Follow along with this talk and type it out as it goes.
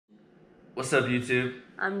What's up, YouTube?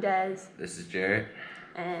 I'm Des. This is Jarrett.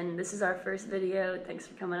 And this is our first video. Thanks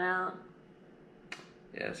for coming out.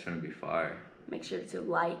 Yeah, it's gonna be fire. Make sure to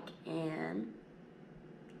like and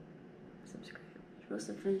subscribe. You're supposed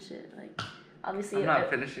to finish it. Like, obviously, I'm not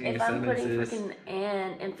finishing your sentences. If I'm putting freaking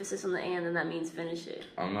and emphasis on the and, then that means finish it.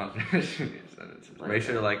 I'm not finishing your sentences. Make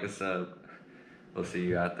sure to like the sub. We'll see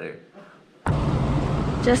you out there.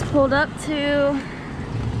 Just pulled up to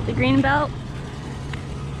the green belt.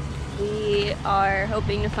 We are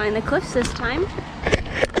hoping to find the cliffs this time.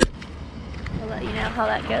 I'll let you know how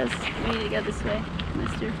that goes. We need to go this way,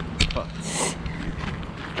 mister.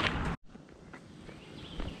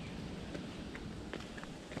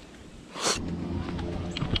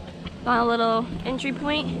 On a little entry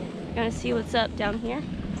point. We're gonna see what's up down here.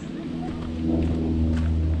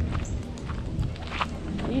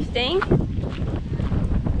 Are you staying?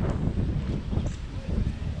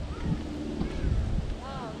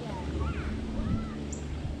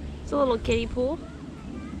 It's a little kiddie pool.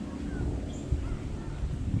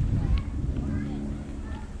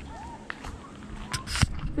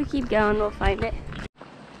 If we keep going, we'll find it.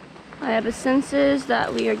 I have a senses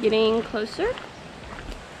that we are getting closer.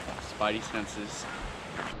 Spidey senses.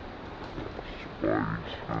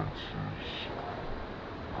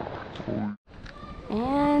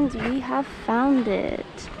 And we have found it.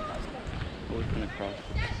 We're gonna cross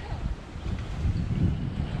this.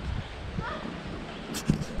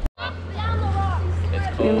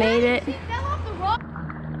 We made it.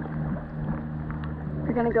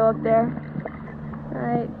 We're gonna go up there.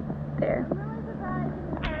 Right there.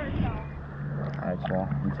 Alright, y'all.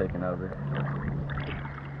 I'm taking over.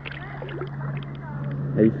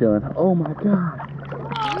 How you feeling? Oh my god!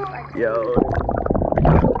 Yo!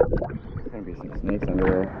 There's gonna be some snakes under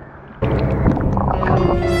there.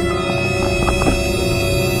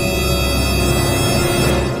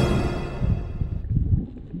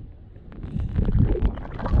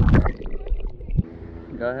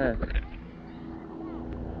 Go ahead.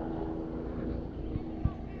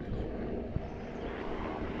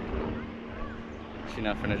 She's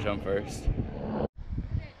not finna jump first.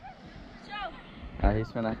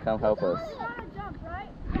 He's gonna come help us.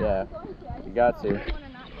 Yeah, you got to.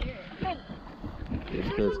 This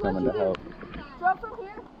kid's coming to help. Drop from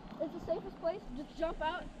here. It's the safest place. Just jump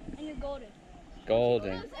out and you're golden.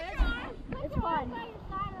 Golden. It's fine.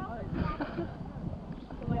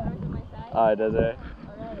 Alright, Desiree.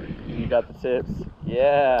 You got the tips?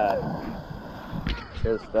 Yeah.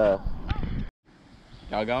 Good stuff.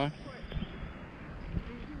 Y'all going?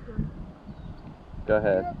 Go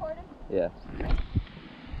ahead. Yeah.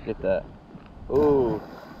 Get that. Ooh.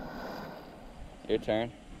 Your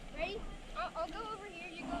turn. Ready? I'll go over here,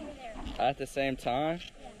 you go over there. At the same time?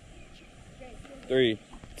 3,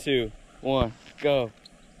 2, 1, go.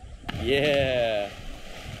 Yeah.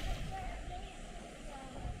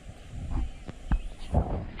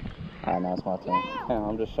 Alright, now it's my turn. Yeah,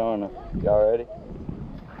 I'm just showing them. Y'all ready?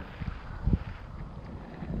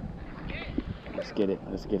 Let's get it.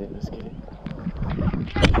 Let's get it. Let's get it.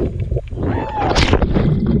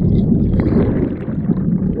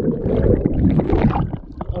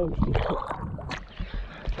 Oh shit.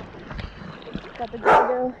 Got the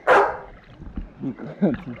GoPro.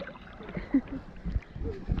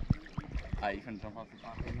 Alright, you can jump off the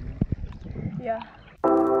top? Yeah.